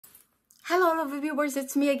Hello lovely viewers,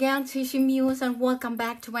 it's me again, Tishi Muse, and welcome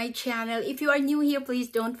back to my channel. If you are new here, please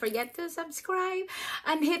don't forget to subscribe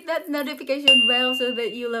and hit that notification bell so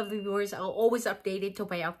that you lovely viewers are always updated to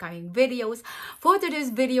my upcoming videos. For today's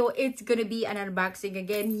video, it's gonna be an unboxing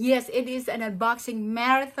again. Yes, it is an unboxing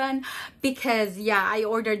marathon because yeah, I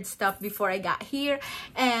ordered stuff before I got here,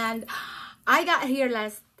 and I got here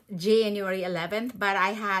last January 11th, but I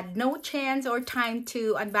had no chance or time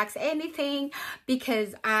to unbox anything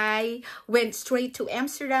because I went straight to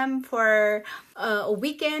Amsterdam for a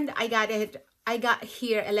weekend. I got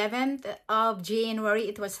here 11th of January.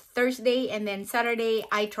 It was Thursday, and then Saturday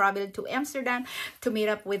I traveled to Amsterdam to meet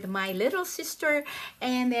up with my little sister,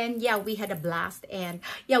 and then yeah, we had a blast. And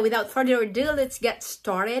yeah, without further ado, let's get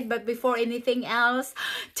started. But before anything else,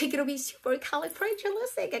 take it away,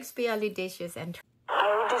 supercalifragilisticexpialidocious, and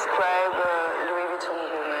I would describe a Louis Vuitton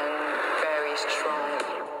woman very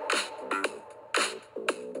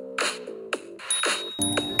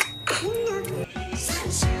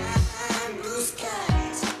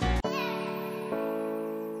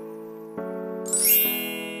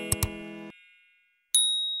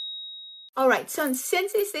Alright, so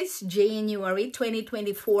since this is January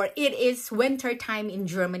 2024, it is winter time in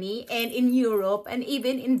Germany and in Europe and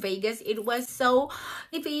even in Vegas. It was so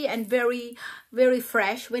nippy and very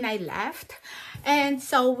fresh when I left. And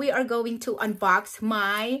so we are going to unbox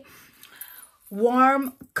my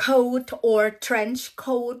warm coat or trench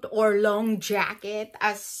coat or long jacket,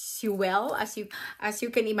 as you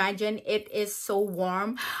can imagine. It is so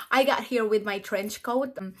warm. I got here with my trench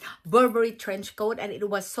coat, Burberry trench coat, and it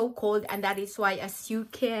was so cold, and that is why, as you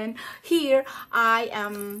can hear, I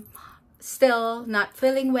am still not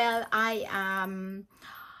feeling well. I am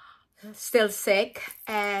still sick,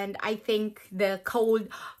 and I think the cold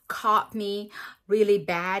caught me really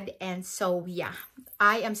bad. And so yeah,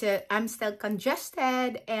 I'm still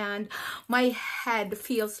congested, and my head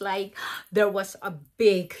feels like there was a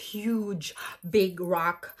huge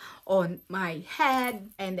rock on my head,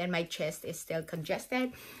 and then my chest is still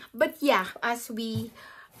congested. But yeah, as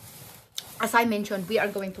I mentioned, we are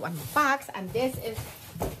going to unbox, and this is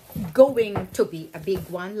going to be a big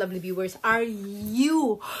one. Lovely viewers, are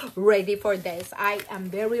you ready for this? I am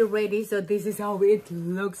very ready. So this is how it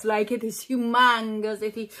looks like. It is humongous.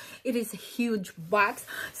 It is a huge box.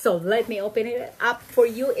 So let me open it up for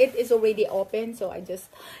you. It is already open, so I just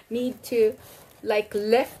need to like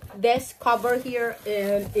lift this cover here,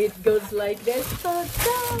 and it goes like this.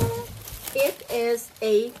 Ta-da! It is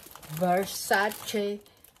a Versace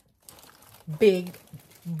big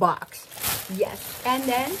box. Yes, and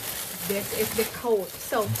then this is the coat.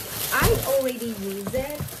 So I already used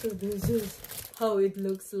it, so this is how it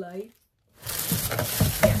looks like.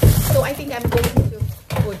 Yes. So I think I'm going to,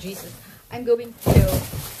 oh Jesus, I'm going to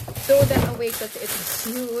throw them away because it's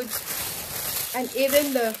huge. And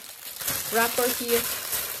even the wrapper here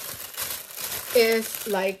is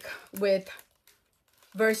like with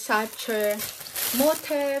Versace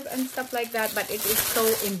motif and stuff like that, but it is so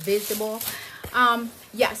invisible.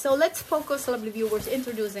 Yeah, so let's focus, lovely viewers.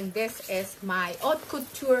 Introducing, this is my haute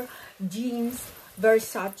couture jeans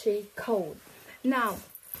Versace coat. Now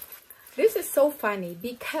this is so funny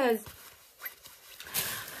because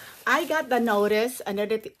I got the notice, a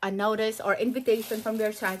notice or invitation from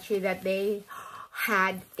Versace that they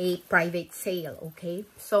had a private sale. Okay,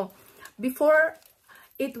 so before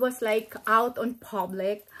it was like out on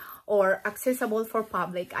public or accessible for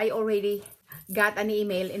public, I already got an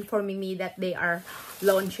email informing me that they are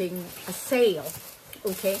launching a sale.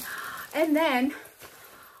 Okay, and then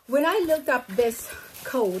when I looked up this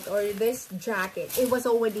coat or this jacket, it was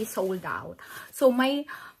already sold out. So my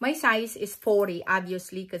size is 40,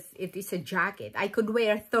 obviously, because it is a jacket. I could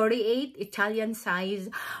wear 38 Italian size,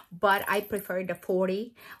 but I prefer the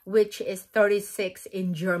 40, which is 36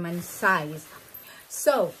 in German size.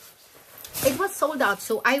 So it was sold out.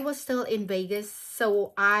 So I was still in Vegas,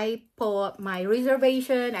 so I put my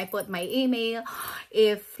reservation, I put my email.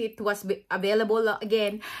 If it was available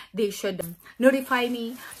again, they should notify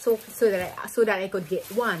me so that I could get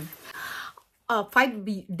one. 5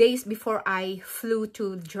 days before I flew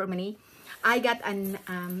to Germany, I got an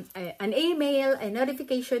email, a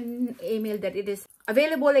notification email that it is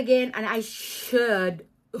available again, and I should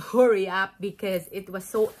hurry up because it was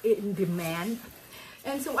so in demand.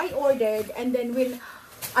 And so I ordered, and then when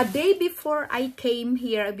a day before I came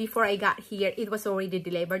here, before I got here, it was already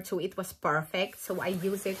delivered, so it was perfect. So I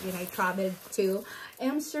used it when I traveled to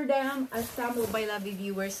Amsterdam, as some of my lovely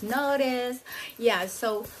viewers noticed. Yeah,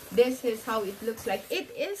 so this is how it looks like. It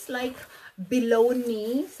is like below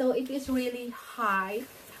knee, so it is really high,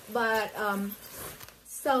 but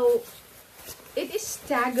so it is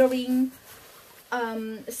staggering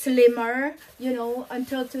slimmer, you know,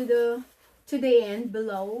 until to the end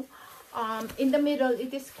below. In the middle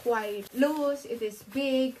it is quite loose, it is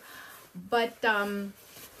big, but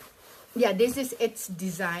yeah, this is its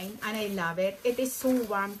design and I love it. It is so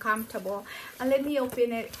warm, comfortable. And let me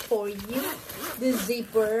open it for you. The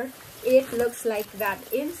zipper, it looks like that.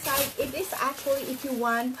 Inside it is actually, if you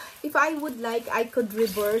want, if I would like, I could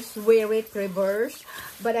wear it reverse,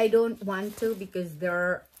 but I don't want to because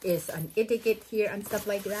there is an etiquette here and stuff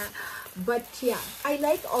like that. But yeah, I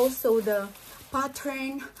like also the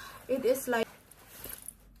pattern. It is like,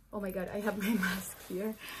 oh my god, I have my mask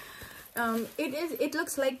here. It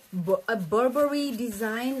looks like a Burberry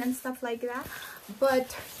design and stuff like that,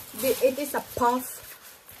 but it is a puff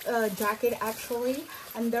jacket actually,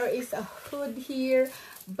 and there is a hood here,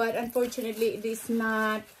 but unfortunately it is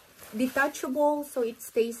not detachable, so it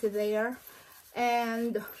stays there.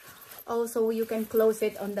 And also you can close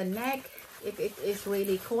it on the neck if it is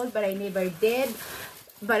really cold, but I never did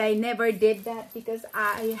that because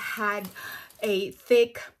I had a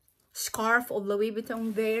thick scarf of Louis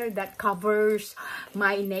Vuitton there that covers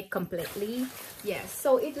my neck completely. Yes,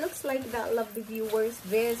 so it looks like that, lovely viewers.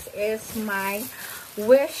 This is my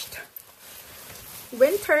wished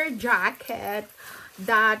winter jacket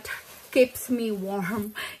that keeps me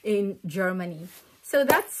warm in Germany. So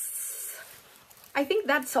that's, I think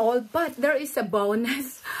that's all, but there is a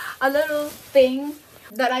bonus, a little thing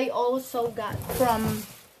that I also got from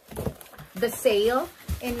the sale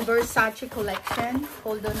in Versace collection.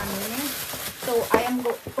 Hold on a minute. So I am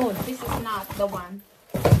oh, this is not the one.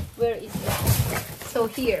 Where is that? So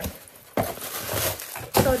here.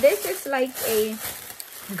 So this is like a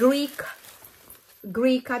Greek,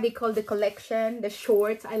 they call the collection, the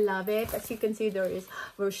shorts. I love it. As you can see, there is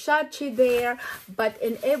Versace there, but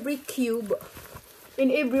in every cube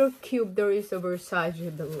there is a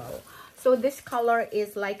Versace below. So this color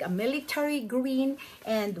is like a military green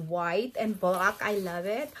and white and black. I love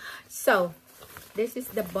it. So this is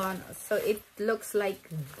the bonus. So it looks like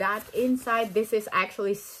that inside. This is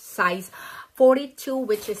actually size 42,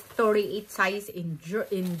 which is 38 size in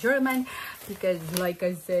German, because like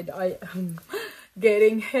I said, I am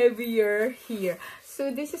getting heavier here.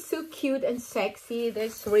 So this is so cute and sexy.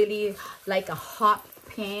 This really like a hot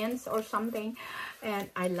pants or something,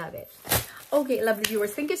 and I love it. Okay, lovely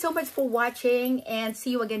viewers, thank you so much for watching, and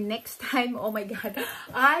see you again next time. Oh my god,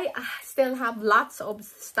 I still have lots of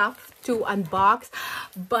stuff to unbox,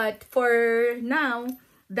 but for now,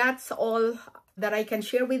 that's all that I can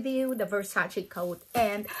share with you, the Versace coat,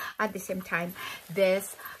 and at the same time,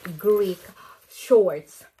 this Greek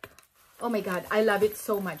shorts. Oh my god, I love it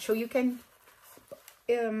so much. So you can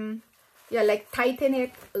yeah, like tighten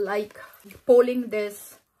it, like pulling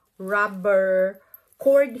this rubber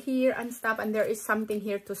cord here and stuff, and there is something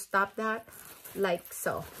here to stop that, like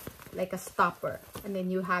so, like a stopper, and then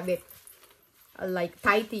you have it like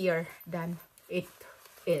tighter than it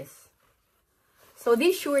is. So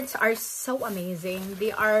these shorts are so amazing.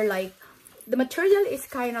 They are like, the material is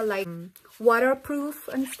kind of like waterproof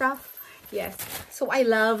and stuff. Yes, so I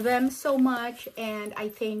love them so much, and I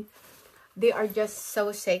think they are just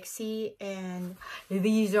so sexy. And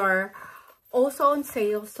these are also on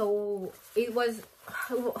sale, so it was,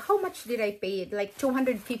 how much did I pay it? Like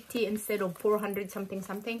 250 instead of 400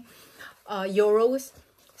 something euros.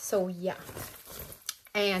 So yeah,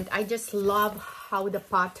 and I just love how the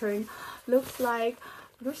pattern looks like.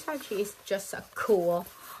 Versace is just a cool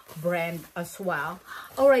brand as well.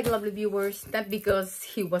 All right, lovely viewers, not because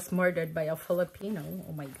he was murdered by a Filipino.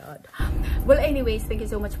 Oh my god. Well, anyways, thank you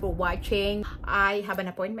so much for watching. I have an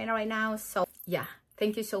appointment right now, so yeah,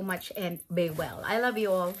 thank you so much and be well. I love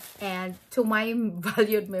you all. And to my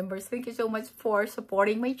valued members, thank you so much for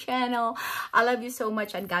supporting my channel. I love you so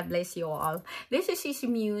much, and God bless you all. This is Sissy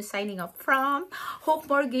Mew signing off from Hope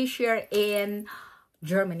Mortgage here in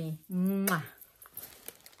Germany. Mwah.